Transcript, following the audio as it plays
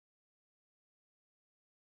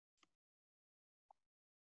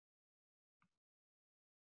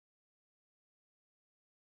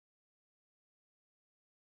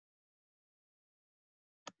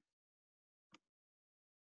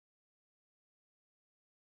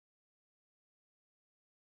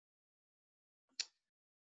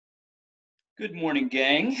Good morning,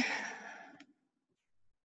 gang.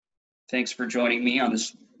 Thanks for joining me on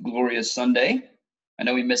this glorious Sunday. I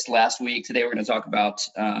know we missed last week. Today we're going to talk about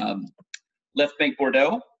Left Bank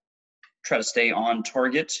Bordeaux. Try to stay on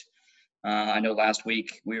target. I know last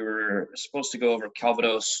week we were supposed to go over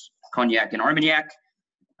Calvados, Cognac, and Armagnac.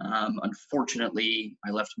 Unfortunately,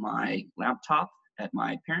 I left my laptop at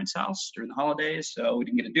my parents' house during the holidays, so we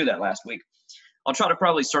didn't get to do that last week. I'll try to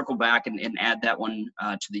probably circle back and add that one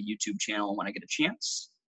to the YouTube channel when I get a chance.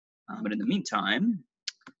 But in the meantime,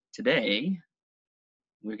 today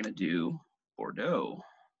we're going to do Bordeaux,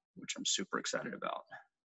 which I'm super excited about.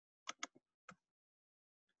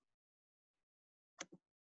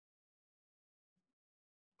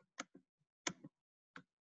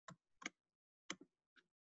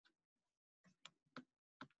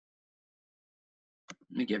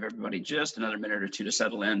 Let me give everybody just another minute or two to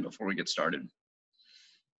settle in before we get started.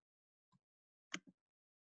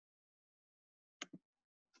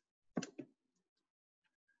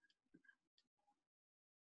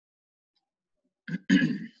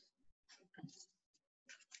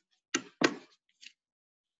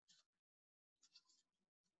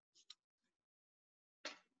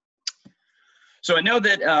 So I know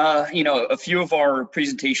that, a few of our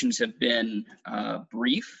presentations have been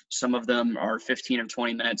brief. Some of them are 15 or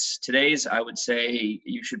 20 minutes. Today's, I would say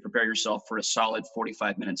you should prepare yourself for a solid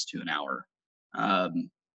 45 minutes to an hour.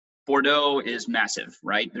 Bordeaux is massive,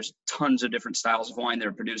 right? There's tons of different styles of wine that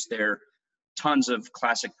are produced there, tons of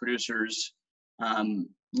classic producers,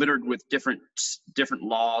 littered with different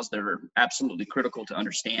laws that are absolutely critical to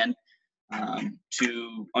understand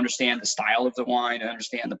the style of the wine, to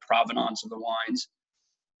understand the provenance of the wines.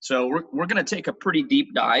 So we're going to take a pretty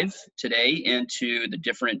deep dive today into the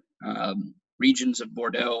different regions of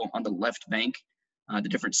Bordeaux on the left bank, the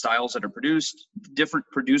different styles that are produced, different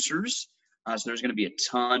producers. So there's going to be a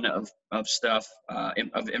ton of stuff,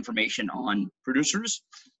 of information on producers.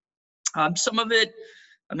 Some of it,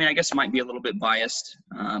 I guess it might be a little bit biased,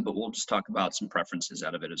 but we'll just talk about some preferences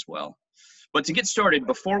out of it as well. But to get started,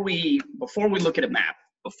 before we look at a map,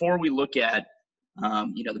 before we look at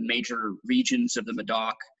the major regions of the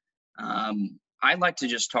Medoc, I like to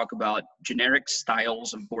just talk about generic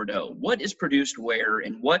styles of Bordeaux. What is produced where,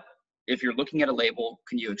 and what, if you're looking at a label,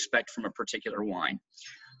 can you expect from a particular wine?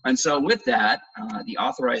 And so with that, the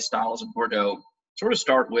authorized styles of Bordeaux sort of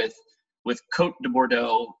start with Côte de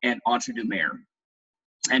Bordeaux and Entre deux Mers.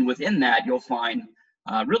 And within that, you'll find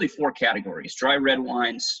really four categories: dry red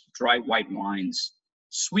wines, dry white wines,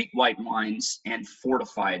 sweet white wines, and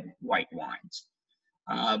fortified white wines.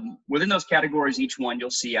 Within those categories, each one,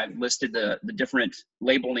 you'll see I've listed the different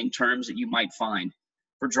labeling terms that you might find.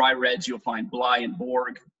 For dry reds, you'll find Blaye and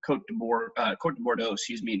Bourg, Côte de Bordeaux,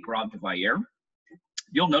 and Grave de Vallers.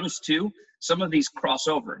 You'll notice too, some of these cross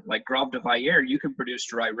over. Like Grave de Vallers, you can produce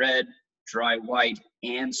dry red, dry white,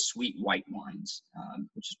 and sweet white wines,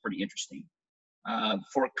 which is pretty interesting.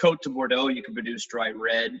 For Côte de Bordeaux, you can produce dry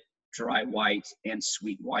red, dry white, and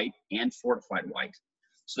sweet white, and fortified white.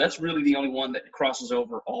 So that's really the only one that crosses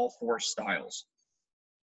over all four styles.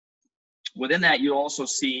 Within that, you'll also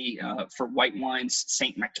see for white wines,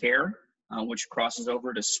 Saint-Macaire, which crosses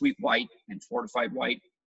over to sweet white and fortified white.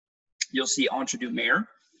 You'll see Entre deux Mers.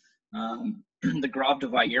 The Grave de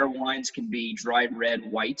Vallers wines can be dry red,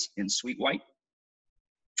 white, and sweet white.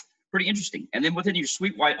 Pretty interesting. And then within your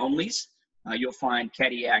sweet white onlys, you'll find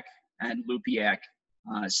Cadillac and Lupiac,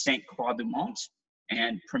 Saint Croix du Mont,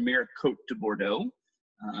 and Premier Côte de Bordeaux.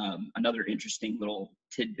 Another interesting little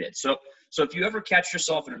tidbit. So if you ever catch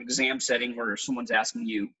yourself in an exam setting where someone's asking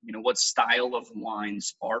you, what style of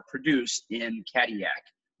wines are produced in Cadillac,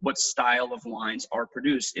 what style of wines are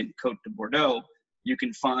produced in Côte de Bordeaux, you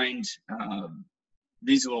can find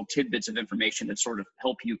these little tidbits of information that sort of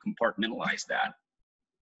help you compartmentalize that.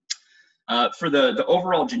 For the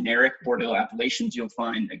overall generic Bordeaux appellations, you'll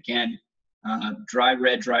find, again, dry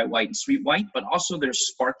red, dry white, and sweet white, but also there's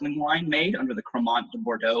sparkling wine made under the Cremant de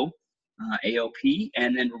Bordeaux, AOP,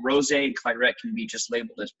 and then rosé and claret can be just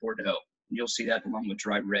labeled as Bordeaux. You'll see that along with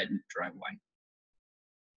dry red and dry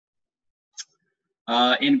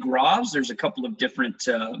white. In Graves, there's a couple of different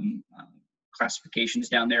classifications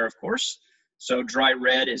down there, of course. So dry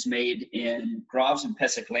red is made in Graves and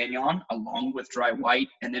Pessac-Léognan along with dry white.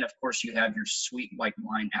 And then, of course, you have your sweet white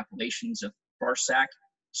wine appellations of Barsac,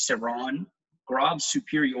 Syrah, Graves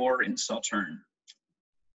Supérieur, and Sauternes.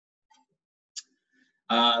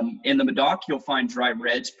 In the Medoc, you'll find dry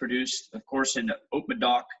reds produced, of course, in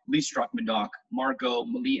Haut-Medoc, Liestrock Medoc, Margaux,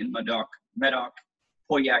 Maly and Medoc,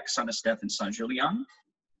 Pauillac, Saint-Estèphe, and Saint-Julien.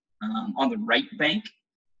 On the right bank,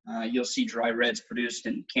 you'll see dry reds produced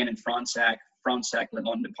in Canon Fronsac, Fransac,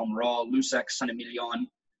 Léon de Pomerol, Lusac, Saint-Emilion,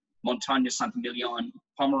 Montagne Saint-Emilion,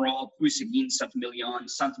 Pomerol, Puisigny Saint-Emilion,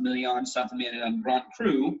 Saint-Emilion Grand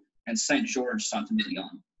Cru, and Saint George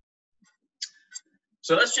Saint-Emilion.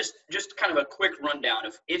 So that's just kind of a quick rundown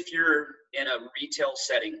of if you're in a retail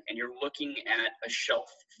setting and you're looking at a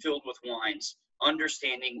shelf filled with wines,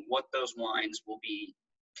 understanding what those wines will be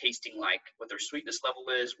tasting like, what their sweetness level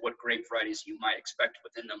is, what grape varieties you might expect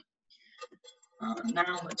within them.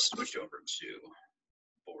 Now let's switch over to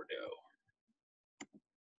Bordeaux.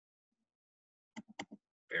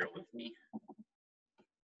 Bear with me.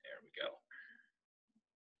 There we go.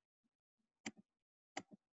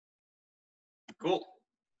 Cool.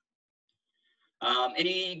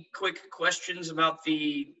 Any quick questions about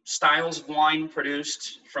the styles of wine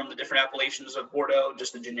produced from the different appellations of Bordeaux,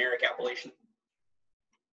 just a generic appellation?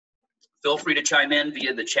 Feel free to chime in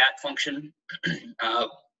via the chat function.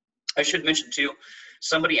 I should mention too,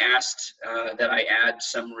 somebody asked that I add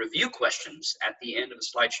some review questions at the end of the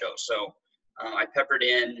slideshow. So I peppered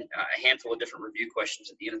in a handful of different review questions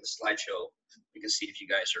at the end of the slideshow. You can see if you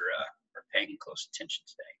guys are paying close attention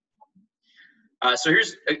today. So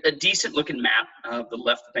here's a decent looking map of the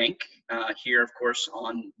Left Bank here, of course,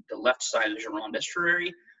 on the left side of the Gironde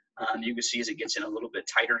estuary. You can see as it gets in a little bit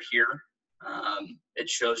tighter here, it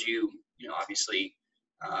shows you, obviously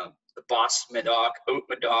the Basse Medoc, Haute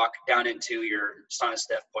Medoc, down into your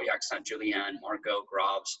Saint-Estèphe, Pauillac, Saint-Julien, Margaux,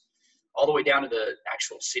 Graves, all the way down to the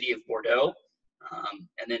actual city of Bordeaux,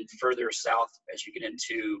 and then further south as you get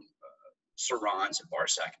into Serrans and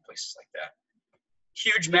Barsac and places like that.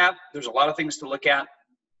 Huge map. There's a lot of things to look at.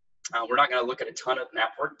 We're not going to look at a ton of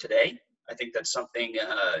map work today. I think that's something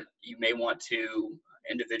you may want to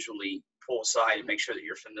individually pull aside and make sure that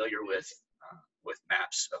you're familiar with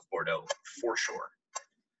maps of Bordeaux for sure.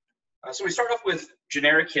 So we start off with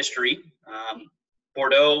generic history.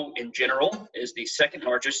 Bordeaux in general is the second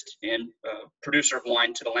largest producer of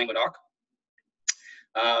wine to the Languedoc.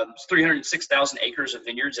 It's 306,000 acres of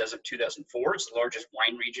vineyards as of 2004. It's the largest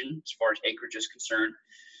wine region as far as acreage is concerned.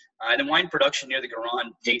 And then wine production near the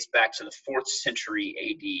Gironde dates back to the 4th century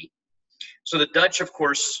AD. So the Dutch, of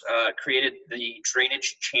course, created the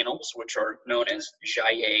drainage channels, which are known as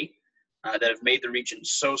jaillets, that have made the region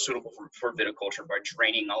so suitable for viticulture by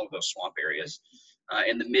draining all of those swamp areas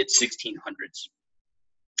in the mid-1600s.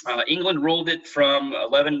 England ruled it from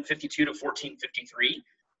 1152 to 1453,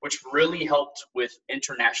 which really helped with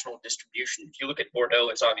international distribution. If you look at Bordeaux,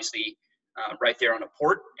 it's obviously right there on a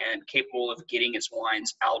port and capable of getting its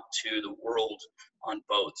wines out to the world on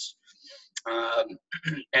boats.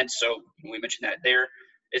 And so we mentioned that there.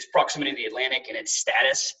 Its proximity to the Atlantic and its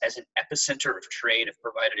status as an epicenter of trade have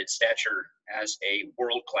provided its stature as a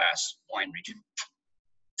world-class wine region.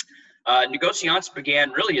 Negociants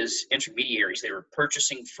began really as intermediaries. They were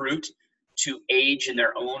purchasing fruit to age in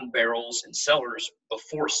their own barrels and cellars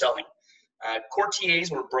before selling. Courtiers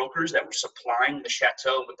were brokers that were supplying the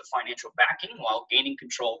chateau with the financial backing while gaining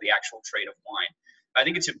control of the actual trade of wine. I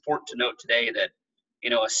think it's important to note today that,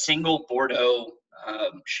 a single Bordeaux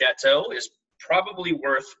chateau is probably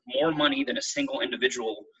worth more money than a single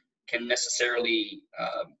individual can necessarily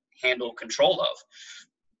handle control of.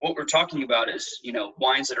 What we're talking about is,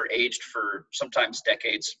 wines that are aged for sometimes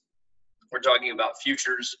decades. We're talking about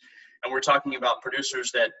futures, and we're talking about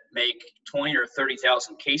producers that make 20 or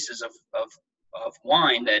 30,000 cases of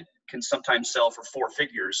wine that can sometimes sell for 4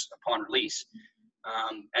 figures upon release.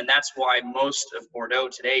 And that's why most of Bordeaux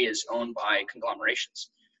today is owned by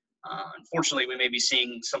conglomerations. Unfortunately, we may be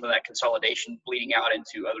seeing some of that consolidation bleeding out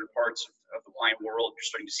into other parts of the wine world. You're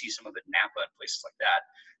starting to see some of it in Napa and places like that.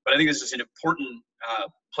 But I think this is an important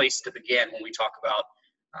place to begin when we talk about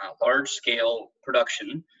large-scale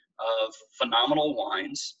production of phenomenal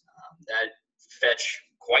wines that fetch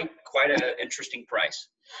quite an interesting price.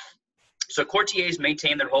 So courtiers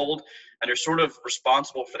maintain their hold, and they're sort of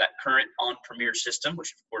responsible for that current en premier system,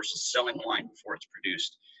 which of course is selling wine before it's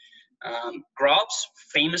produced. Graves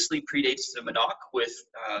famously predates the Medoc, with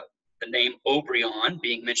the name Aubryon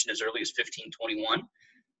being mentioned as early as 1521.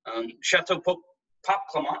 Chateau Pape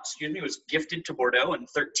Clement, was gifted to Bordeaux in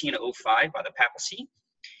 1305 by the papacy.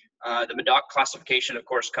 The Medoc classification, of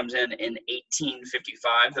course, comes in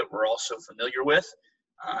 1855 that we're also familiar with.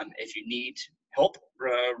 If you need help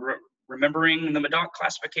remembering the Medoc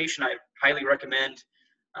classification, I highly recommend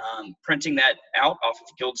printing that out off of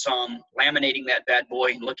Guildsom, laminating that bad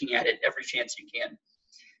boy, and looking at it every chance you can.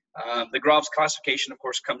 The Graves classification, of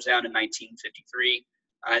course, comes down in 1953.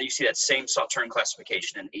 You see that same Sauternes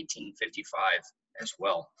classification in 1855 as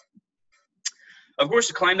well. Of course,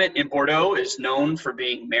 the climate in Bordeaux is known for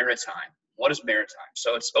being maritime. What is maritime?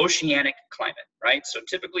 So it's oceanic climate, right? So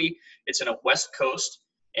typically it's in a west coast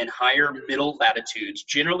and higher middle latitudes,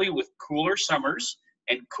 generally with cooler summers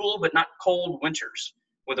and cool but not cold winters,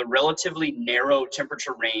 with a relatively narrow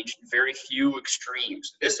temperature range and very few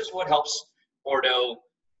extremes. This is what helps Bordeaux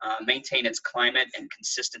maintain its climate and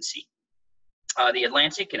consistency. The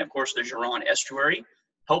Atlantic and of course the Gironde estuary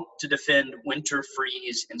help to defend winter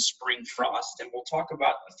freeze and spring frost. And we'll talk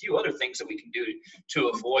about a few other things that we can do to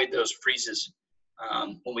avoid those freezes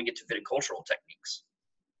when we get to viticultural techniques.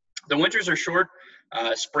 The winters are short,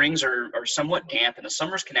 springs are somewhat damp, and the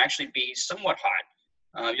summers can actually be somewhat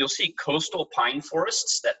hot. You'll see coastal pine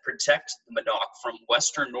forests that protect the Medoc from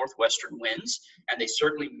northwestern winds, and they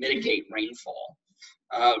certainly mitigate rainfall.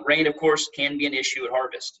 Rain, of course, can be an issue at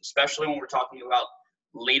harvest, especially when we're talking about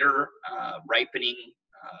later ripening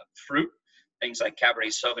fruit. Things like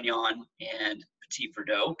Cabernet Sauvignon and Petit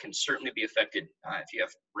Verdot can certainly be affected if you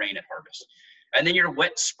have rain at harvest. And then your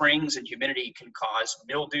wet springs and humidity can cause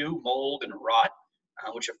mildew, mold, and rot,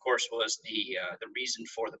 which of course was the reason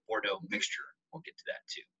for the Bordeaux mixture. We'll get to that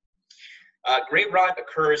too. Grape rot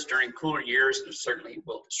occurs during cooler years and certainly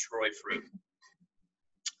will destroy fruit.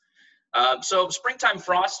 So springtime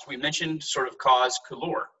frost, we mentioned, sort of cause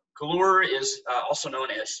coulure. Coulure is also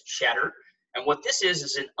known as shatter. And what this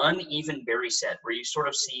is an uneven berry set where you sort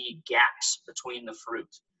of see gaps between the fruit.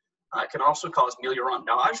 It can also cause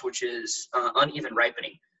meliorandage, which is uneven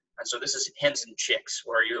ripening. And so this is hens and chicks,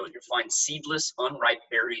 where you'll find seedless, unripe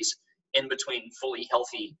berries in between fully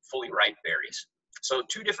healthy, fully ripe berries. So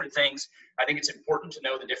two different things. I think it's important to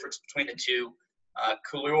know the difference between the two.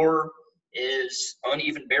 Coulure is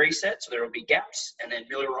uneven berry set, so there will be gaps, and then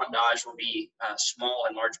meliorandage will be small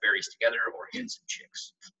and large berries together, or hens and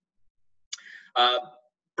chicks.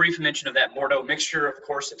 Brief mention of that Bordeaux mixture, of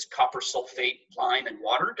course, it's copper sulfate, lime, and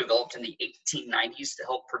water, developed in the 1890s to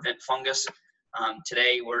help prevent fungus.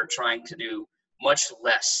 Today, we're trying to do much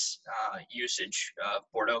less usage of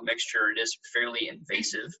Bordeaux mixture. It is fairly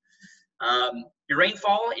invasive. Your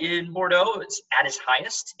rainfall in Bordeaux is at its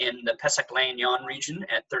highest in the Pessac-Léognan region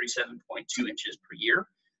at 37.2 inches per year.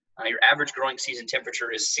 Your average growing season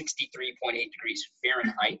temperature is 63.8 degrees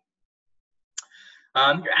Fahrenheit.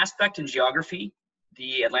 Your aspect and geography,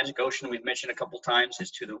 the Atlantic Ocean we've mentioned a couple times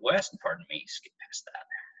is to the west. Pardon me, skip past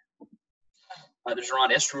that. The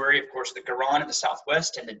Gironde estuary, of course, the Garonne in the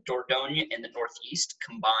southwest and the Dordogne in the northeast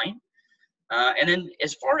combine. And then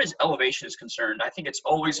as far as elevation is concerned, I think it's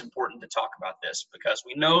always important to talk about this because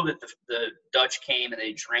we know that the Dutch came and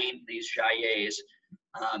they drained these jaillets,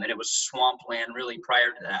 and it was swampland really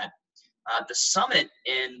prior to that. The summit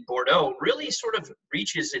in Bordeaux really sort of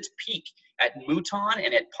reaches its peak at Mouton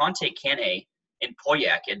and at Ponte Canet in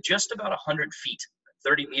Pauillac at just about 100 feet,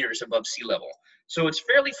 30 meters above sea level. So it's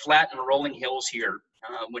fairly flat and rolling hills here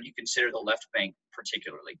when you consider the left bank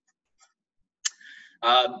particularly.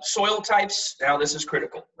 Soil types, now this is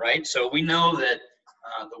critical, right? So we know that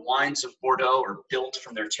the wines of Bordeaux are built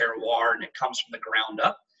from their terroir and it comes from the ground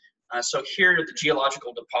up. So here the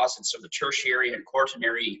geological deposits of the tertiary and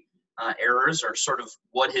quaternary eras are sort of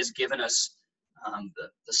what has given us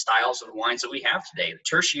the styles of the wines that we have today. The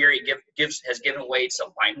tertiary has given way to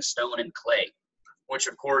limestone and clay, which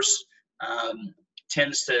of course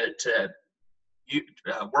tends to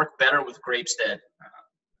work better with grapes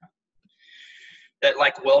that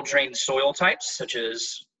like well-drained soil types, such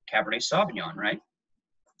as Cabernet Sauvignon, right?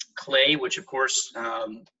 Clay, which of course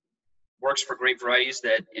works for grape varieties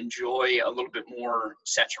that enjoy a little bit more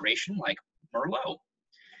saturation, like Merlot.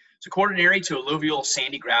 So quaternary to alluvial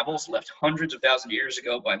sandy gravels left hundreds of thousands of years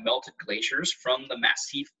ago by melted glaciers from the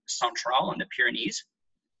Massif Central and the Pyrenees.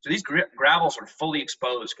 So these gravels are fully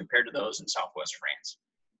exposed compared to those in southwest France.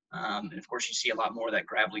 And of course, you see a lot more of that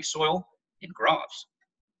gravelly soil in Graves.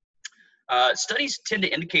 Studies tend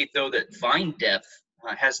to indicate, though, that vine depth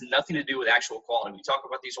has nothing to do with actual quality. We talk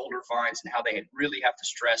about these older vines and how they really have to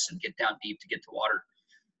stress and get down deep to get to water.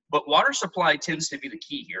 But water supply tends to be the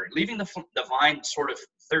key here. Leaving the vine sort of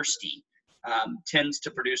thirsty tends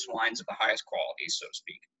to produce wines of the highest quality, so to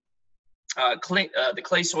speak. The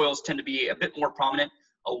clay soils tend to be a bit more prominent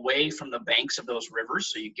away from the banks of those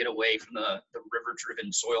rivers, so you get away from the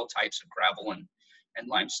river-driven soil types of gravel and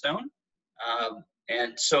limestone.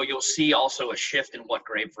 And so you'll see also a shift in what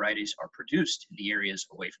grape varieties are produced in the areas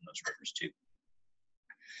away from those rivers too.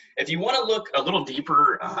 If you want to look a little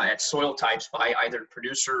deeper at soil types by either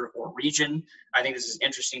producer or region, I think this is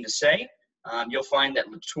interesting to say. You'll find that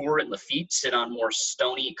Latour and Lafitte sit on more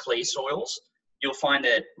stony clay soils. You'll find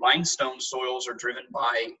that limestone soils are driven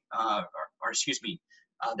by,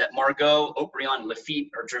 that Margaux, Haut-Brion, and Lafitte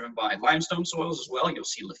are driven by limestone soils as well. You'll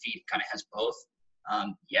see Lafitte kind of has both.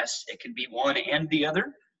 Yes, it can be one and the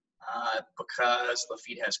other because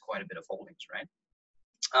Lafitte has quite a bit of holdings, right?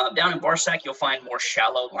 Down in Barsac, you'll find more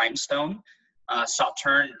shallow limestone,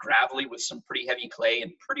 Sauterne gravelly with some pretty heavy clay,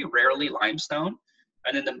 and pretty rarely limestone.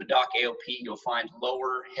 And then the Medoc AOP, you'll find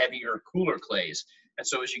lower, heavier, cooler clays. And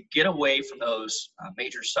so as you get away from those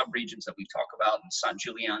major subregions that we talk about in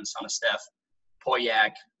Saint-Julien, Saint-Estèphe,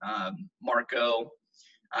 Pauillac, Marco,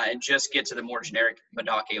 and just get to the more generic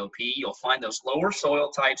Medoc AOP, you'll find those lower soil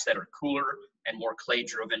types that are cooler and more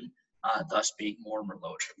clay-driven, thus being more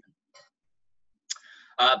Merlot-driven.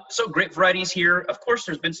 So grape varieties here. Of course,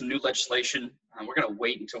 there's been some new legislation. We're going to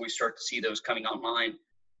wait until we start to see those coming online.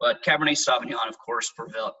 But Cabernet Sauvignon, of course,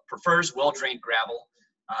 prefers well-drained gravel,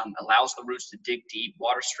 allows the roots to dig deep.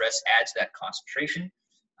 Water stress adds that concentration.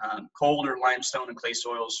 Colder limestone and clay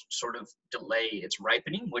soils sort of delay its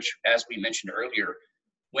ripening, which, as we mentioned earlier,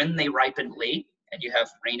 when they ripen late and you have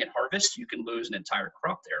rain at harvest, you can lose an entire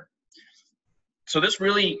crop there. So this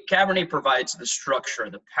really, Cabernet provides the structure,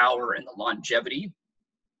 the power, and the longevity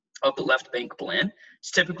of the Left Bank blend.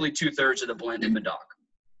 It's typically 2/3 of the blend in Medoc.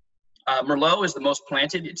 Merlot is the most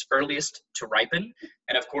planted, it's earliest to ripen,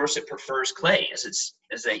 and of course it prefers clay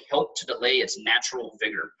as a help to delay its natural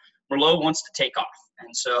vigor. Merlot wants to take off,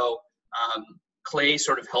 and so clay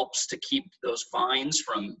sort of helps to keep those vines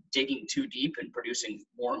from digging too deep and producing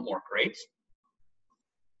more and more grapes.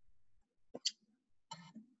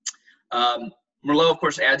 Merlot, of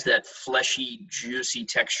course, adds that fleshy, juicy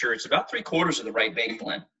texture. It's about 3/4 of the right bank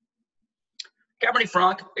blend. Cabernet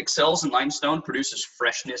Franc excels in limestone, produces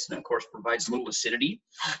freshness, and of course provides little acidity.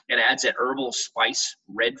 It adds that herbal spice,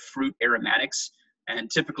 red fruit aromatics, and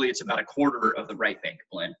typically it's about 1/4 of the right bank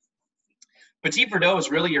blend. Petit Verdot is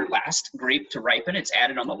really your last grape to ripen. It's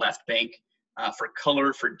added on the left bank for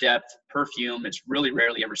color, for depth, perfume. It's really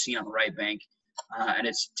rarely ever seen on the right bank, and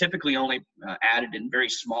it's typically only added in very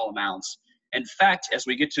small amounts. In fact, as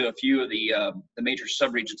we get to a few of the major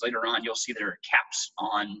subregions later on, you'll see there are caps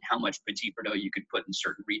on how much Petit Verdot you could put in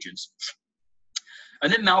certain regions.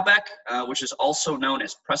 And then Malbec, which is also known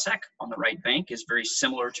as Prussac on the right bank, is very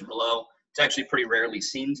similar to Merlot. It's actually pretty rarely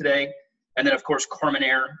seen today. And then, of course,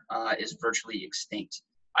 Carmenere is virtually extinct.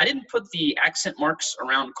 I didn't put the accent marks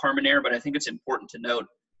around Carmenere, but I think it's important to note.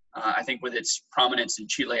 I think with its prominence in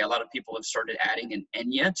Chile, a lot of people have started adding an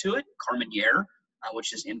enya to it, Carmenere,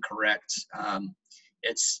 which is incorrect.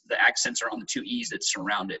 The accents are on the 2 E's that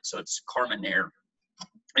surround it, so it's Carmenere.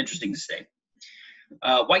 Interesting to say.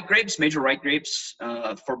 White grapes, major white grapes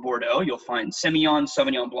for Bordeaux, you'll find Semillon,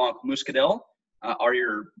 Sauvignon Blanc, Muscadel are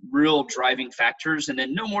your real driving factors, and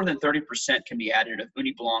then no more than 30% can be added of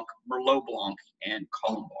Uni Blanc, Merlot Blanc, and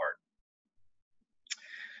Colombard.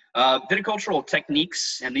 Viticultural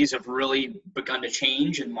techniques, and these have really begun to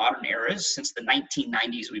change in modern eras. Since the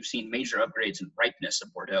 1990s, we've seen major upgrades in ripeness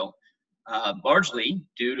of Bordeaux, largely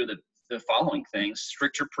due to the following things: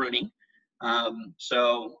 stricter pruning.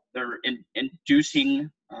 So they're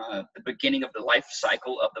inducing the beginning of the life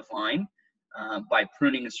cycle of the vine by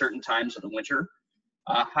pruning at certain times of the winter.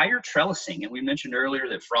 Higher trellising, and we mentioned earlier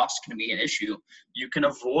that frost can be an issue. You can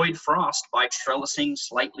avoid frost by trellising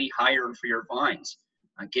slightly higher for your vines.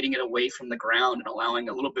 Getting it away from the ground and allowing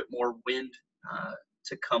a little bit more wind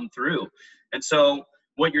to come through. And so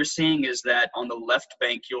what you're seeing is that on the left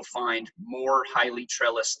bank, you'll find more highly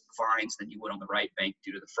trellised vines than you would on the right bank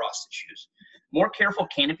due to the frost issues. More careful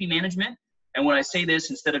canopy management. And when I say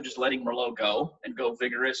this, instead of just letting Merlot go and go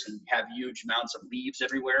vigorous and have huge amounts of leaves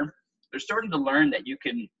everywhere, they're starting to learn that you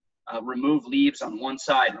can remove leaves on one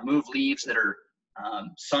side, remove leaves that are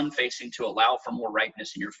sun-facing to allow for more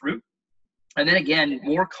ripeness in your fruit. And then again,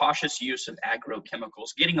 more cautious use of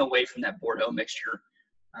agrochemicals, getting away from that Bordeaux mixture,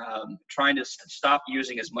 trying to stop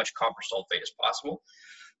using as much copper sulfate as possible.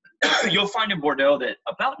 You'll find in Bordeaux that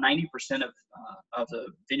about 90% of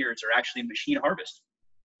the vineyards are actually machine harvest.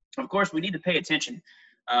 Of course, we need to pay attention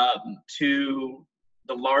to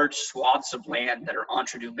the large swaths of land that are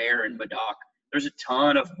Entre deux Mers and Medoc. There's a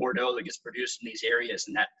ton of Bordeaux that gets produced in these areas,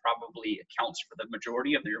 and that probably accounts for the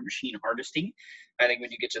majority of their machine harvesting. I think when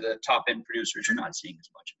you get to the top end producers, you're not seeing as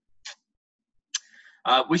much.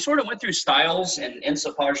 We sort of went through styles and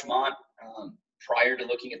encépagement prior to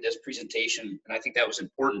looking at this presentation, and I think that was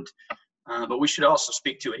important. But we should also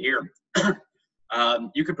speak to it here.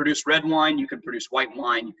 You can produce red wine, you can produce white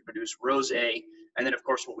wine, you can produce rosé, and then of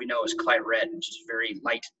course what we know is Clairette, which is very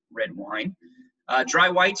light red wine. Dry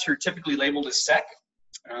whites are typically labeled as sec.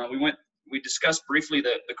 We discussed briefly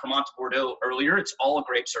the Cremant Bordeaux earlier. It's all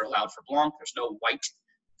grapes are allowed for Blanc. There's no white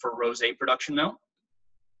for rosé production though.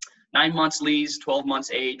 9 months lees, 12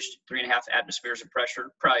 months aged, 3.5 atmospheres of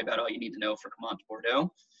pressure. Probably about all you need to know for Cremant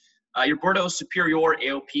Bordeaux. Your Bordeaux Superior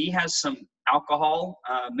AOP has some alcohol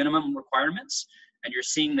minimum requirements, and you're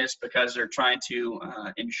seeing this because they're trying to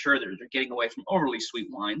ensure that they're getting away from overly sweet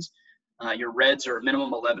wines. Your reds are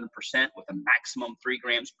minimum 11% with a maximum 3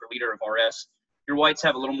 grams per liter of RS. Your whites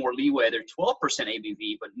have a little more leeway. They're 12%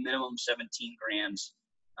 ABV, but minimum 17 grams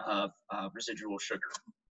of residual sugar.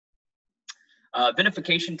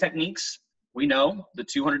 Vinification techniques. We know the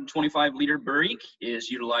 225-liter barrique is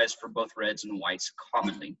utilized for both reds and whites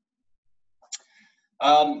commonly.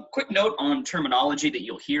 Quick note on terminology that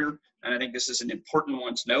you'll hear, and I think this is an important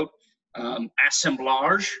one to note.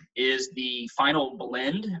 Assemblage is the final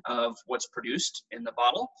blend of what's produced in the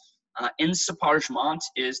bottle. Encépagement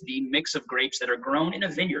is the mix of grapes that are grown in a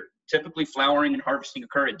vineyard. Typically, flowering and harvesting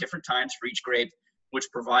occur at different times for each grape, which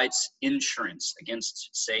provides insurance against,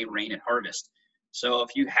 say, rain at harvest. So if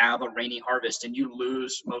you have a rainy harvest and you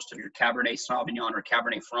lose most of your Cabernet Sauvignon or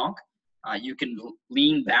Cabernet Franc, you can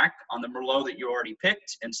lean back on the Merlot that you already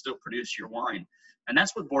picked and still produce your wine. And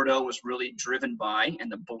that's what Bordeaux was really driven by,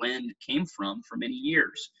 and the blend came from for many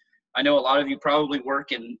years. I know a lot of you probably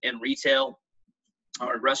work in retail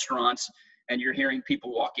or restaurants, and you're hearing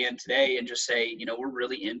people walk in today and just say, you know, we're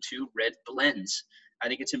really into red blends. I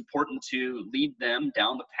think it's important to lead them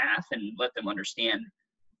down the path and let them understand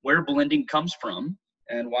where blending comes from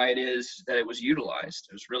and why it is that it was utilized.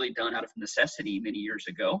 It was really done out of necessity many years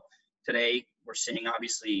ago. Today, we're seeing,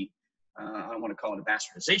 obviously, I don't want to call it a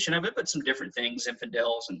bastardization of it, but some different things,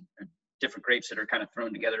 infidels and different grapes that are kind of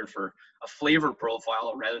thrown together for a flavor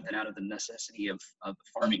profile rather than out of the necessity of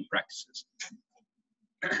farming practices.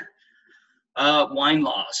 Wine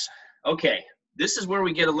laws. Okay, this is where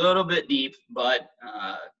we get a little bit deep, but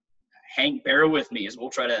bear with me as we'll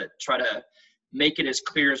try to make it as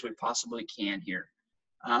clear as we possibly can here.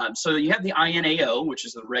 So you have the INAO, which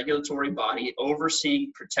is the regulatory body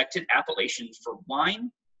overseeing protected appellations for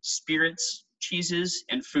wine, spirits, cheeses,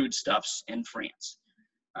 and foodstuffs in France.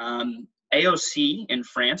 AOC in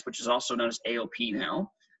France, which is also known as AOP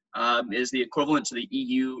now, is the equivalent to the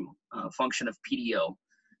EU function of PDO.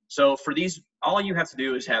 So for these, all you have to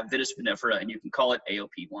do is have vitis vinifera, and you can call it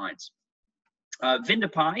AOP wines. Vin de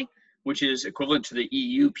Paille, which is equivalent to the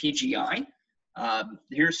EU PGI.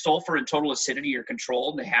 Here's sulfur and total acidity are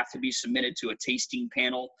controlled. They have to be submitted to a tasting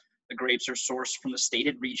panel. The grapes are sourced from the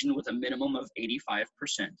stated region with a minimum of 85%.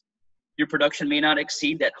 Your production may not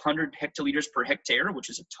exceed that 100 hectoliters per hectare, which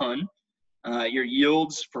is a ton. Your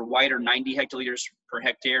yields for white are 90 hectoliters per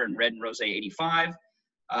hectare and red and rosé 85.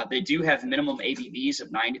 They do have minimum ABVs of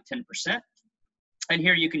 9 to 10%. And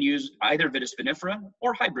here you can use either vitis vinifera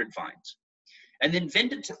or hybrid vines. And then Vin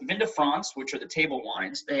de France, which are the table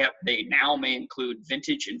wines, they now may include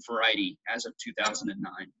vintage and variety as of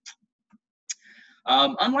 2009.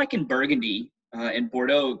 Unlike in Burgundy, in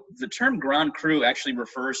Bordeaux, the term Grand Cru actually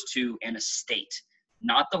refers to an estate,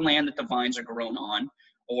 not the land that the vines are grown on,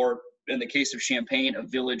 or in the case of Champagne, a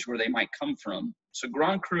village where they might come from. So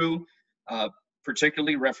Grand Cru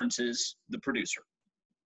particularly references the producer.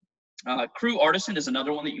 Cru Artisan is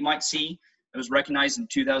another one that you might see. It was recognized in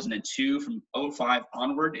 2002. From 2005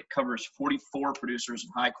 onward, it covers 44 producers of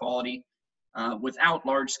high quality without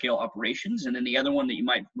large-scale operations. And then the other one that you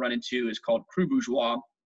might run into is called Cru Bourgeois.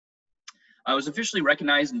 It was officially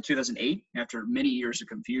recognized in 2008 after many years of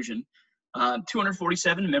confusion.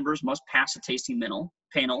 247 members must pass a tasting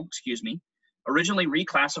panel, originally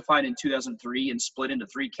reclassified in 2003 and split into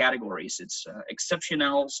 3 categories. It's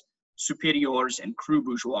Exceptionnels, Supérieurs, and Cru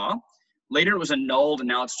Bourgeois. Later, it was annulled, and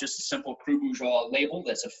now it's just a simple Cru Bourgeois label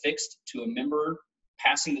that's affixed to a member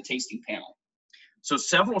passing the tasting panel. So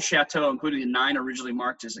several chateaux, including the 9 originally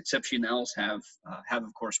marked as Exceptionnels, have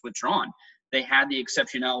of course withdrawn. They had the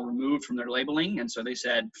Exceptionnel removed from their labeling, and so they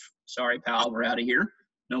said, sorry, pal, we're out of here.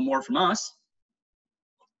 No more from us.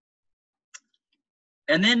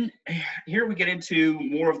 And then here we get into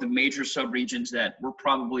more of the major subregions that we're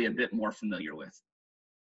probably a bit more familiar with.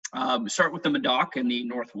 We start with the Medoc in the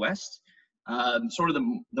northwest, sort of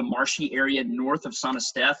the marshy area north of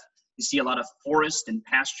Saint-Estèphe. You see a lot of forest and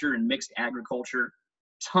pasture and mixed agriculture,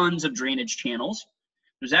 tons of drainage channels.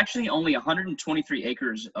 There's actually only 123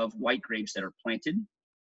 acres of white grapes that are planted.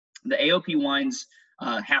 The AOP wines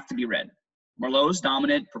have to be red. Merlot is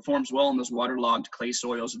dominant, performs well in those waterlogged clay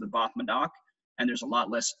soils of the Bath-Medoc, and there's a lot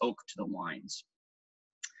less oak to the wines.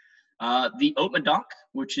 The Haut-Medoc,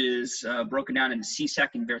 which is broken down into Cisac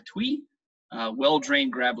and Vertuis,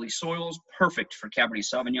 well-drained gravelly soils, perfect for Cabernet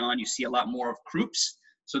Sauvignon. You see a lot more of croups.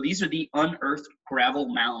 So these are the unearthed gravel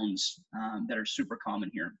mounds that are super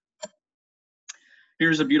common here.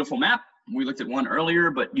 Here's a beautiful map. We looked at one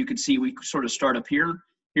earlier, but you can see we sort of start up here.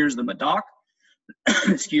 Here's the Medoc,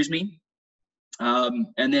 excuse me. And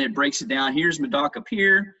then it breaks it down. Here's Medoc up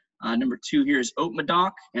here. Number 2 here is Haute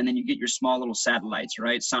Medoc, and then you get your small little satellites,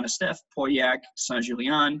 right? Saint-Estèphe, Pauillac,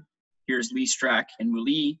 Saint-Julien. Here's Listrac and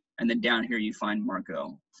Mouly, and then down here you find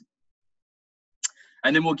Margaux.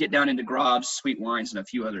 And then we'll get down into Graves, sweet wines, and a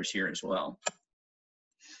few others here as well.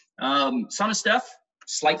 Saint-Estèphe,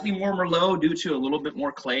 slightly more Merlot due to a little bit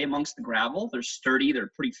more clay amongst the gravel. They're sturdy,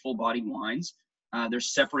 they're pretty full-bodied wines. They're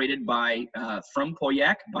separated by from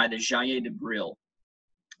Pauillac by the Jaillet de Bril,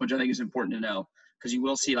 which I think is important to know, because you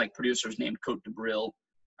will see like producers named Côte de Bril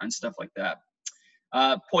and stuff like that.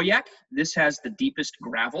 Pauillac, this has the deepest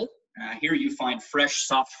gravel. Here you find fresh,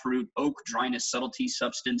 soft fruit, oak, dryness, subtlety,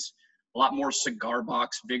 substance, a lot more cigar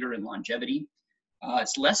box, vigor, and longevity.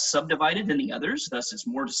 It's less subdivided than the others, thus it's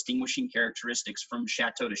more distinguishing characteristics from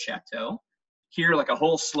chateau to chateau. Here, like a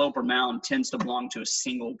whole slope or mound tends to belong to a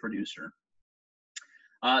single producer.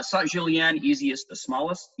 Saint-Julien, easily the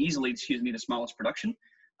smallest production.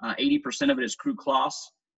 80% of it is Cru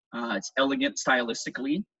Classe. It's elegant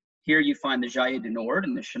stylistically. Here you find the Jaillet du Nord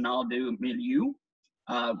and the Chenal du Milieu,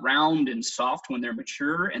 round and soft when they're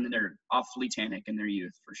mature, and then they're awfully tannic in their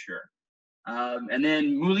youth for sure. And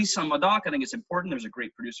then Mouly Saint-Medoc, I think it's important. There's a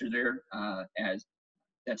great producer there,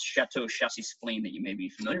 that's Chateau Chassis-Splaine that you may be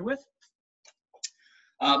familiar with.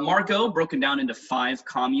 Margaux, broken down into 5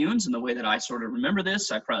 communes, and the way that I sort of remember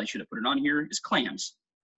this, I probably should have put it on here, is clams.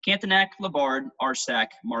 Cantenac, Labarde, Arsac,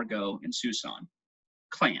 Margaux, and Soussan.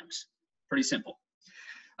 Clams. Pretty simple.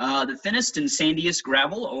 The thinnest and sandiest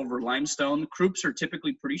gravel over limestone. The croups are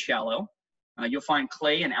typically pretty shallow. You'll find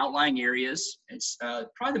clay in outlying areas. It's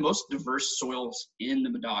probably the most diverse soils in the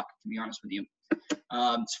Medoc, to be honest with you.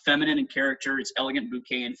 It's feminine in character. It's elegant,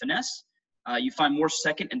 bouquet, and finesse. You find more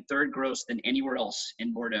second and third growths than anywhere else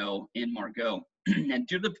in Bordeaux in Margaux. And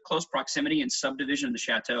due to the close proximity and subdivision of the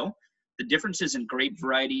chateau, the differences in grape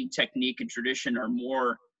variety, technique, and tradition are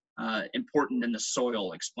more important than the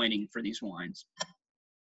soil explaining for these wines.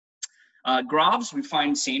 Graves, we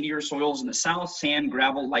find sandier soils in the south, sand,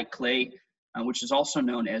 gravel, light clay, which is also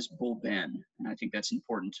known as Boulben, and I think that's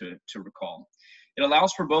important to recall. It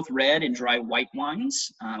allows for both red and dry white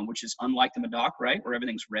wines, which is unlike the Medoc, right, where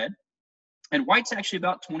everything's red. And white's actually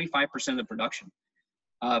about 25% of the production.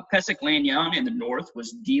 Pessac-Lannion in the north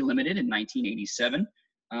was delimited in 1987.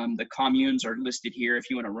 The communes are listed here if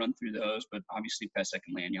you want to run through those, but obviously Pessac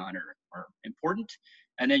and Lannion are important.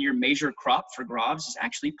 And then your major crop for Graves is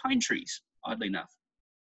actually pine trees, oddly enough.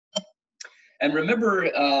 And remember,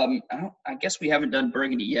 I guess we haven't done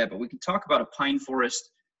Burgundy yet, but we can talk about a pine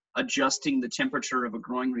forest adjusting the temperature of a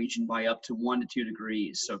growing region by up to 1 to 2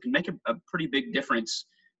 degrees. So it can make a pretty big difference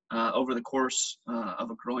over the course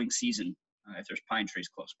of a growing season if there's pine trees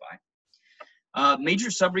close by. Major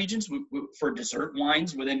subregions for dessert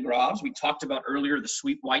wines within Graves. We talked about earlier the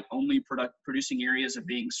sweet white only producing areas of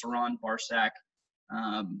being Syrah, Barsac,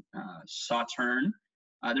 Sauternes.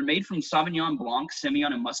 They're made from Sauvignon Blanc,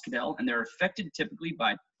 Semillon, and Muscadel, and they're affected typically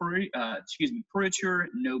by pourriture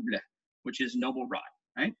noble, which is noble rot,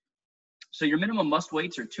 right? So your minimum must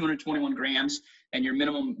weights are 221 grams, and your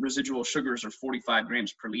minimum residual sugars are 45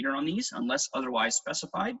 grams per liter on these, unless otherwise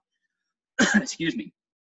specified. Excuse me.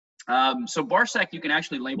 So Barsac, you can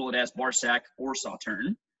actually label it as Barsac or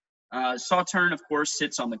Sauternes. Sauternes, of course,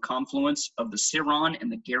 sits on the confluence of the Ciron and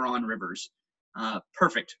the Garonne rivers.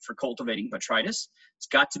 Perfect for cultivating botrytis. It's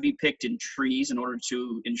got to be picked in trees in order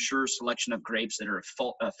to ensure selection of grapes that are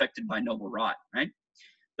affected by noble rot, right?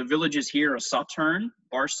 The villages here are Sauternes,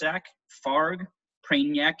 Barsac, Fargues,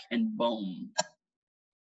 Prégnac, and Beaume.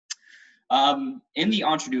 In the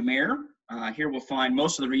Entre-deux-Mers, here we'll find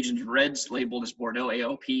most of the region's reds labeled as Bordeaux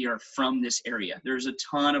AOP are from this area. There's a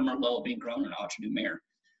ton of Merlot being grown in Entre-deux-Mers.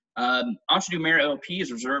 Entre-deux-Mers AOP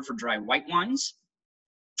is reserved for dry white wines.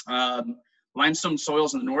 Limestone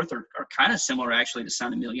soils in the north are kind of similar actually to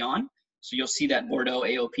Saint-Emilion. So you'll see that Bordeaux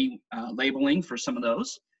AOP labeling for some of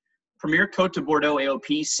those. Premier Côte de Bordeaux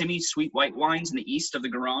AOP, semi-sweet white wines in the east of the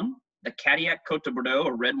Garonne. The Cadillac Côte de Bordeaux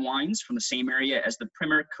are red wines from the same area as the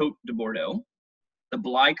Premier Côte de Bordeaux. The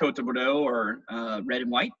Blaye Côte de Bordeaux are red and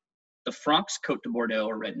white. The Francs Côte de Bordeaux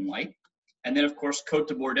are red and white. And then, of course, Côte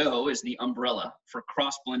de Bordeaux is the umbrella for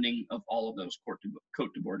cross-blending of all of those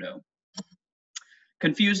Côte de Bordeaux.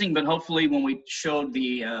 Confusing, but hopefully when we showed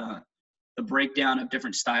the breakdown of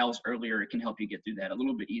different styles earlier, it can help you get through that a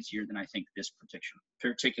little bit easier than I think this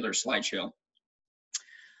particular slideshow.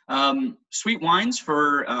 Sweet wines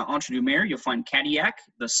for Entre-deux-Mers, you'll find Cadillac,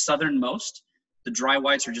 the southernmost. The dry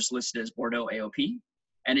whites are just listed as Bordeaux AOP,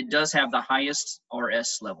 and it does have the highest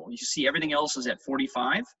RS level. You see everything else is at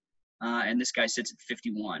 45, and this guy sits at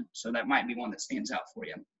 51, so that might be one that stands out for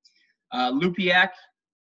you. Lupiac,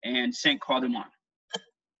 and Saint-Croix-du-Mont.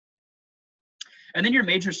 And then your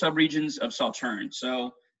major subregions of Sauternes.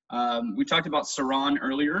 So we talked about Syrah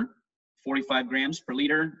earlier, 45 grams per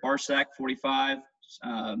liter, Barsac 45,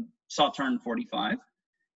 Sauternes 45.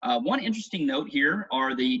 One interesting note here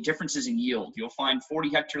are the differences in yield. You'll find 40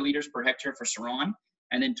 hectoliters per hectare for Syrah,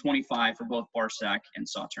 and then 25 for both Barsac and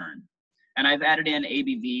Sauternes. And I've added in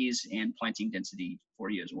ABVs and planting density for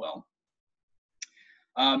you as well.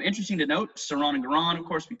 Interesting to note, Syrah and Garand, of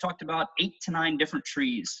course, we talked about 8 to 9 different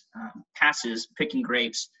trees, passes picking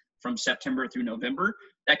grapes from September through November.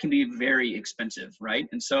 That can be very expensive, right?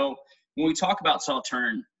 And so when we talk about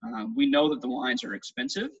Sauternes, we know that the wines are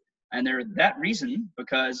expensive, and they're that reason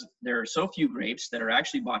because there are so few grapes that are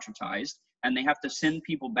actually botrytized, and they have to send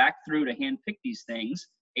people back through to hand pick these things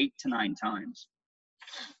 8 to 9 times.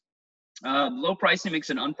 Low pricing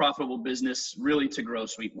makes an unprofitable business really to grow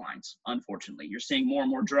sweet wines, unfortunately. You're seeing more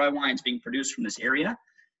and more dry wines being produced from this area.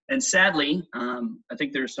 And sadly, I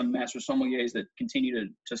think there's some master sommeliers that continue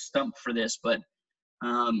to stump for this, but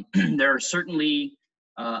there are certainly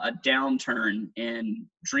a downturn in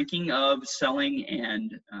drinking of, selling,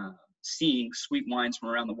 and seeing sweet wines from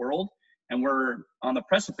around the world. And we're on the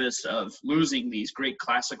precipice of losing these great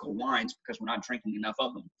classical wines because we're not drinking enough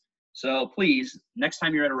of them. So please, next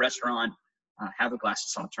time you're at a restaurant, have a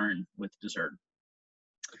glass of Sauternes with dessert.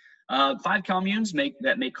 5 communes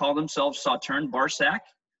that may call themselves Sauternes, Barsac,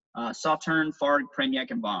 Sauternes, Fargue,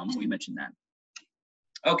 Prégnac, and Baum. We mentioned that.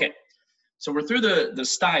 Okay, so we're through the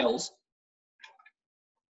styles.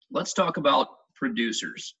 Let's talk about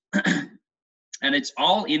producers. And it's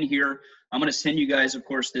all in here. I'm going to send you guys, of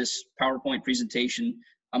course, this PowerPoint presentation.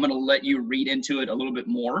 I'm going to let you read into it a little bit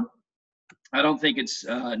more. I don't think it's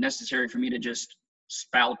necessary for me to just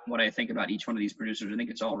spout what I think about each one of these producers. I think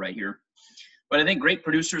it's all right here. But I think great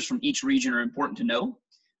producers from each region are important to know.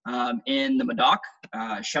 In the Medoc,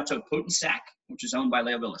 Chateau Potensac, which is owned by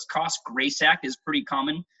Léoville-Lascaux. Graysac is pretty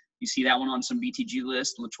common. You see that one on some BTG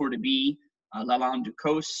list. Latour de Bie, Lalande du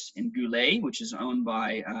Cos, and Goulet, which is owned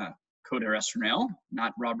by Côte d'Estrernel,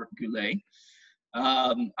 not Robert Goulet.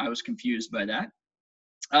 I was confused by that.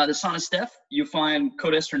 The Saint-Estèphe, you find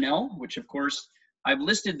Côte d'Estrernel, which of course, I've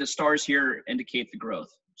listed the stars here indicate the growth.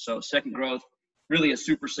 So second growth, really a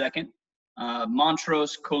super second.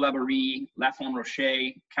 Montrose, Collaborie, Lafon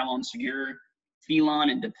Rocher, Calon-Ségur, Filon,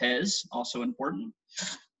 and Depez, also important.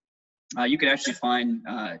 You could actually find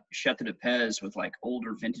Chateau de Pez with like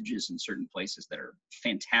older vintages in certain places that are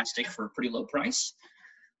fantastic for a pretty low price.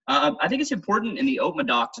 I think it's important in the Haute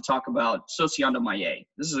Medoc to talk about Saucyon de Maillet.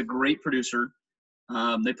 This is a great producer.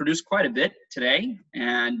 They produce quite a bit today,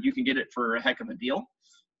 and you can get it for a heck of a deal.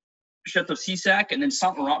 Chateau Cisac, and then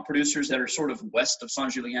Saint-Laurent producers that are sort of west of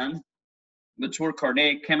Saint-Julien. Latour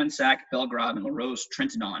Carnet, Camansac, Belgrave, and La Rose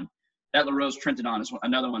Trentadon. That La Rose Trentadon is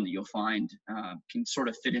another one that you'll find can sort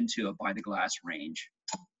of fit into a by-the-glass range.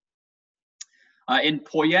 In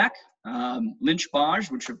Pauillac, Lynch Bage,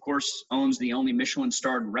 which of course owns the only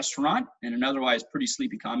Michelin-starred restaurant and an otherwise pretty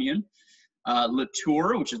sleepy commune.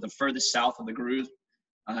 Latour, which is the furthest south of the Grue.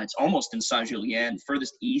 It's almost in Saint-Julien.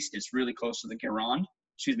 Furthest east, it's really close to the Gironde.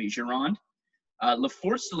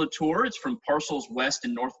 Laforce de Latour, it's from parcels west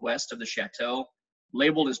and northwest of the chateau.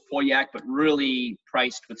 Labeled as Pauillac, but really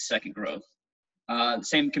priced with second growth. The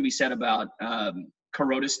same can be said about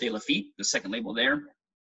Carrotis de Lafitte, the second label there.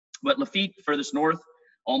 But Lafitte, furthest north,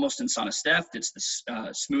 almost in Saint-Estèphe, it's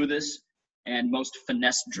the smoothest and most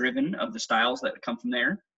finesse-driven of the styles that come from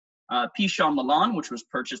there. Pichon Milan, which was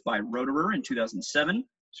purchased by Roederer in 2007,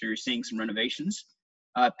 so you're seeing some renovations.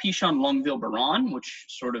 Pichon Longueville-Baron, which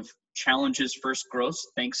sort of challenges first growth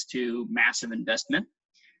thanks to massive investment.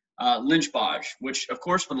 Lynch Bage, which of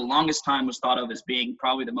course for the longest time was thought of as being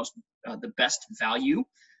probably the best value,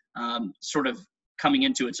 sort of coming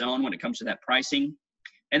into its own when it comes to that pricing.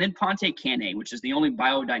 And then Ponte Canet, which is the only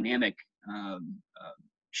biodynamic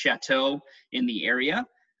chateau in the area.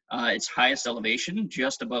 Its highest elevation,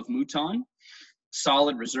 just above Mouton,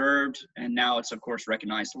 solid reserved, and now it's of course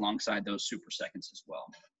recognized alongside those super seconds as well.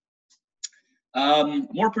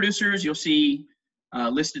 More producers you'll see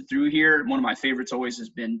listed through here. One of my favorites always has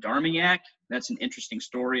been d'Armagnac. That's an interesting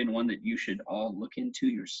story and one that you should all look into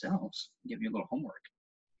yourselves. Give you a little homework.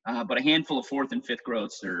 But a handful of fourth and fifth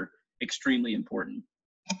growths are extremely important.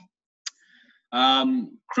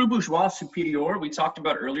 Cru Bourgeois Supérieur, we talked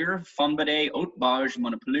about earlier. Fonbade, Haute Bage,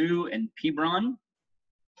 Montpellier, and Pibron.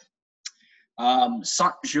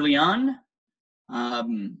 Saint-Julien.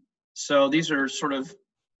 So these are sort of,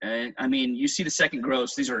 I mean, you see the second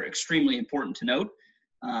growths. These are extremely important to note.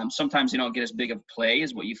 Sometimes they don't get as big of play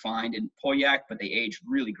as what you find in Pauillac, but they age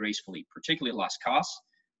really gracefully, particularly Lascaux,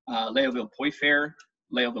 Léoville Poifer,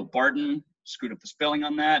 Léoville Barton, screwed up the spelling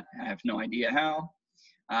on that. I have no idea how.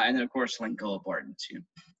 And then, of course, Lingoa Barton, too.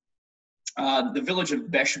 The village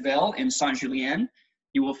of Bechevel in Saint-Julien,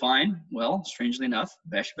 you will find, well, strangely enough,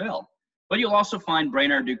 Bechevel. But you'll also find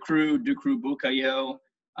Brainard du Cru, Beaucaillot,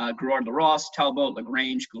 Grouard-la-Rosse, Talbot,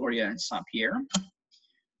 Lagrange, Gloria, and Saint-Pierre.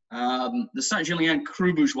 The Saint-Julien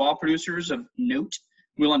Cru Bourgeois producers of note,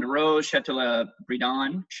 Moulin-de-Rose,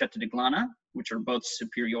 Château-le-Bridon, Château-de-Glana, which are both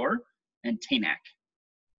superior, and Taynac.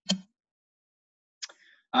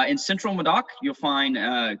 In central Medoc, you'll find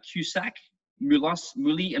Cussac,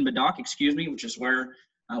 Mouly, and Medoc, which is where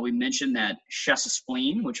we mentioned that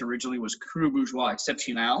Chasse-Spleen, which originally was Cru Bourgeois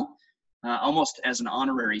Exceptionnel, almost as an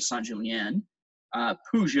honorary Saint-Julien.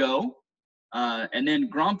 Peugeot, and then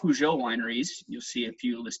Grand Peugeot wineries. You'll see a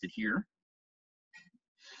few listed here.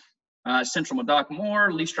 Central Medoc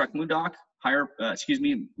more, Leestruck Medoc,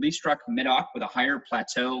 Leestruck Medoc with a higher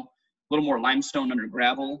plateau, a little more limestone under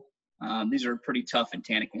gravel. These are pretty tough and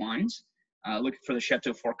tannic wines. Looking for the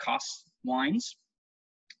Chateau Fourcasse wines.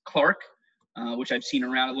 Clark, which I've seen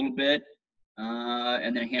around a little bit,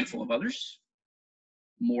 and then a handful of others.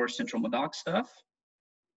 More Central Medoc stuff.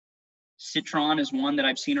 Citron is one that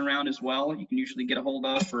I've seen around as well. You can usually get a hold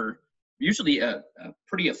of for usually a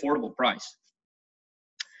pretty affordable price.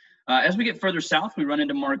 As we get further south, we run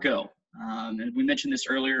into Margaux. And we mentioned this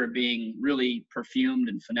earlier, being really perfumed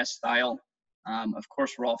and finesse style. Of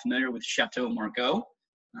course, we're all familiar with Chateau Margaux,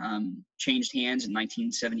 changed hands in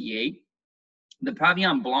 1978. The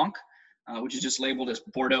Pavillon Blanc, which is just labeled as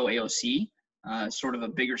Bordeaux AOC, sort of a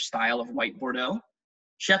bigger style of white Bordeaux.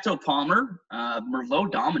 Chateau Palmer,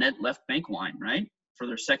 Merlot dominant left bank wine, right, for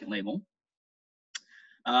their second label.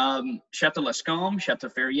 Chateau Lescombe, Chateau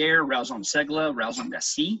Ferrier, Rauzan Segla, Rauzan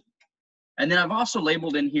Dassy. And then I've also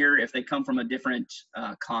labeled in here if they come from a different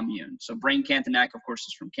commune. So Braine Cantenac, of course,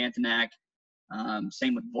 is from Cantenac.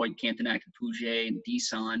 Same with Void Cantenac, Pouget, and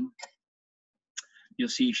Disson. You'll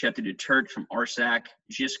see Chateau de Turt from Arsac,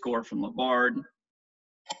 Giscor from Labard.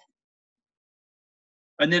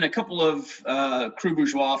 And then a couple of Cru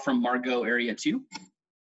Bourgeois from Margaux area too.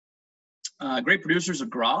 Great producers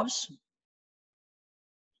of Graves.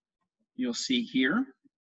 You'll see here.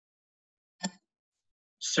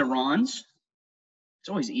 Syrahs. It's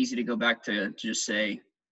always easy to go back to just say,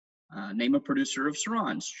 name a producer of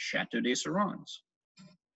Syrahs, Chateau des Syrahs.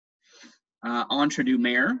 Entre du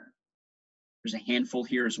Mer. There's a handful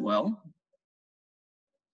here as well.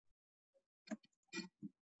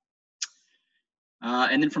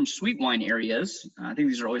 And then from sweet wine areas, I think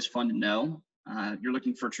these are always fun to know. You're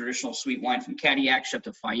looking for traditional sweet wine from Cadillac,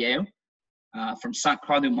 Chateau Fayet. From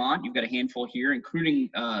Saint-Croix-du-Mont, you've got a handful here, including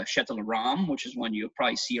Chateau Le Rham, which is one you'll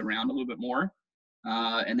probably see around a little bit more.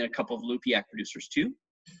 And then a couple of Lupiac producers too.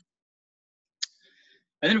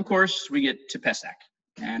 And then, of course, we get to Pessac.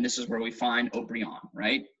 And this is where we find Haut-Brion,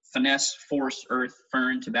 right? Finesse, force, earth,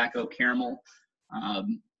 fern, tobacco, caramel.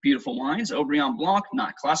 Beautiful wines. Haut-Brion Blanc,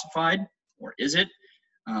 not classified. Or is it?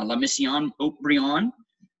 La Mission Haut-Brion.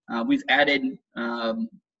 We've added, not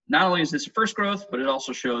only is this a first growth, but it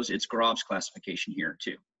also shows its Graves classification here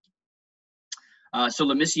too. So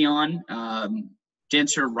La Mission,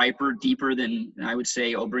 denser, riper, deeper than I would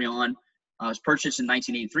say Haut-Brion. Was purchased in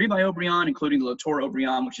 1983 by Haut-Brion, including Le Tour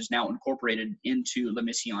Haut-Brion, which is now incorporated into La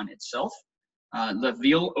Mission itself. La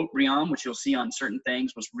Ville Haut-Brion, which you'll see on certain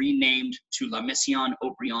things, was renamed to La Mission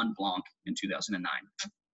Haut-Brion Blanc in 2009.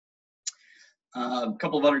 A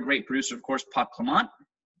couple of other great producers, of course, Pat Clement,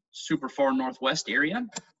 super far northwest area.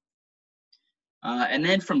 And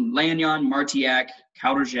then from Lannion, Martillac,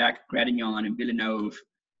 Cauderjac, Gradignan, and Villeneuve,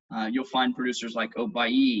 you'll find producers like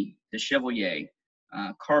Aubailly, De Chevalier,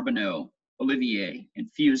 Carbonneau, Olivier, and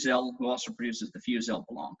Fuzel, who also produces the Fuzel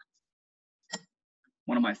Blanc.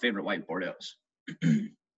 One of my favorite white Bordeaux.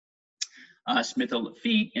 Smith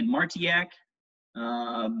Lafitte and Martillac,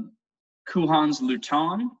 Couhans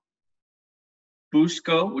Luton,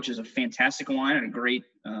 Busco, which is a fantastic wine and a great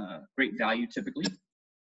value typically.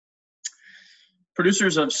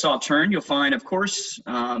 Producers of Sauternes, you'll find, of course,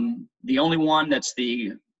 the only one that's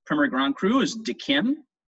the Premier Grand Cru is De Kim.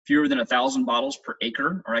 Fewer than 1,000 bottles per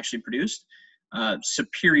acre are actually produced.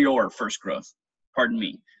 Superior first growth, pardon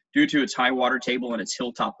me, due to its high water table and its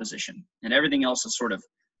hilltop position. And everything else is sort of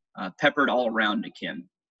peppered all around De Kim.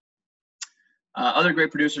 Other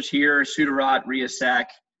great producers here, Suderat, Riasac,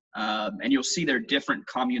 and you'll see their different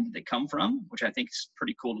communes that they come from, which I think is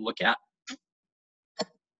pretty cool to look at.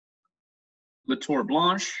 La Tour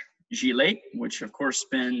Blanche, Gillet, which of course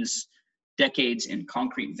spends decades in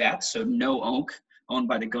concrete vats, so no oak, owned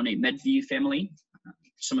by the Gonnet-Medeville family.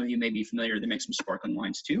 Some of you may be familiar, they make some sparkling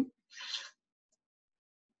wines too.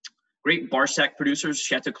 Great Barsac producers,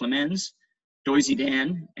 Chateau Clemens,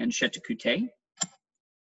 Doisy-Dan, and Chateau Coutet.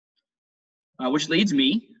 Which leads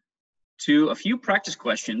me to a few practice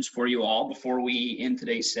questions for you all before we end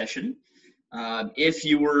today's session. If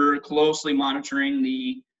you were closely monitoring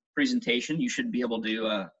the presentation, you should be able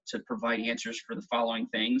to provide answers for the following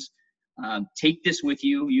things. Take this with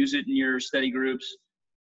you, use it in your study groups.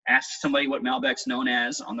 Ask somebody what Malbec's known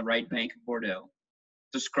as on the right bank of Bordeaux.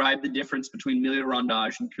 Describe the difference between milieu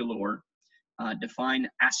rondage and couleur. Define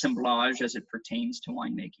assemblage as it pertains to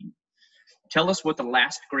winemaking. Tell us what the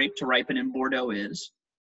last grape to ripen in Bordeaux is,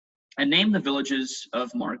 and name the villages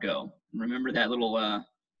of Margaux. Remember that little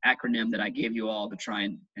acronym that I gave you all to try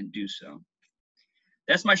and do so.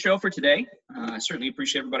 That's my show for today. I certainly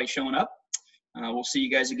appreciate everybody showing up. We'll see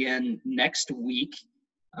you guys again next week.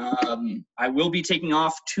 I will be taking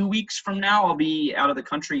off 2 weeks from now. I'll be out of the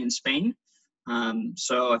country in Spain.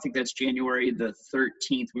 So I think that's January the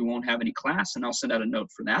 13th. We won't have any class, and I'll send out a note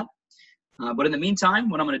for that. But in the meantime,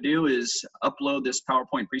 what I'm going to do is upload this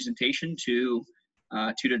PowerPoint presentation to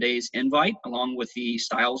today's invite, along with the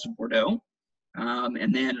styles of Bordeaux.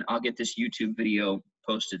 And then I'll get this YouTube video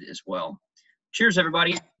posted as well. Cheers,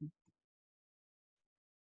 everybody.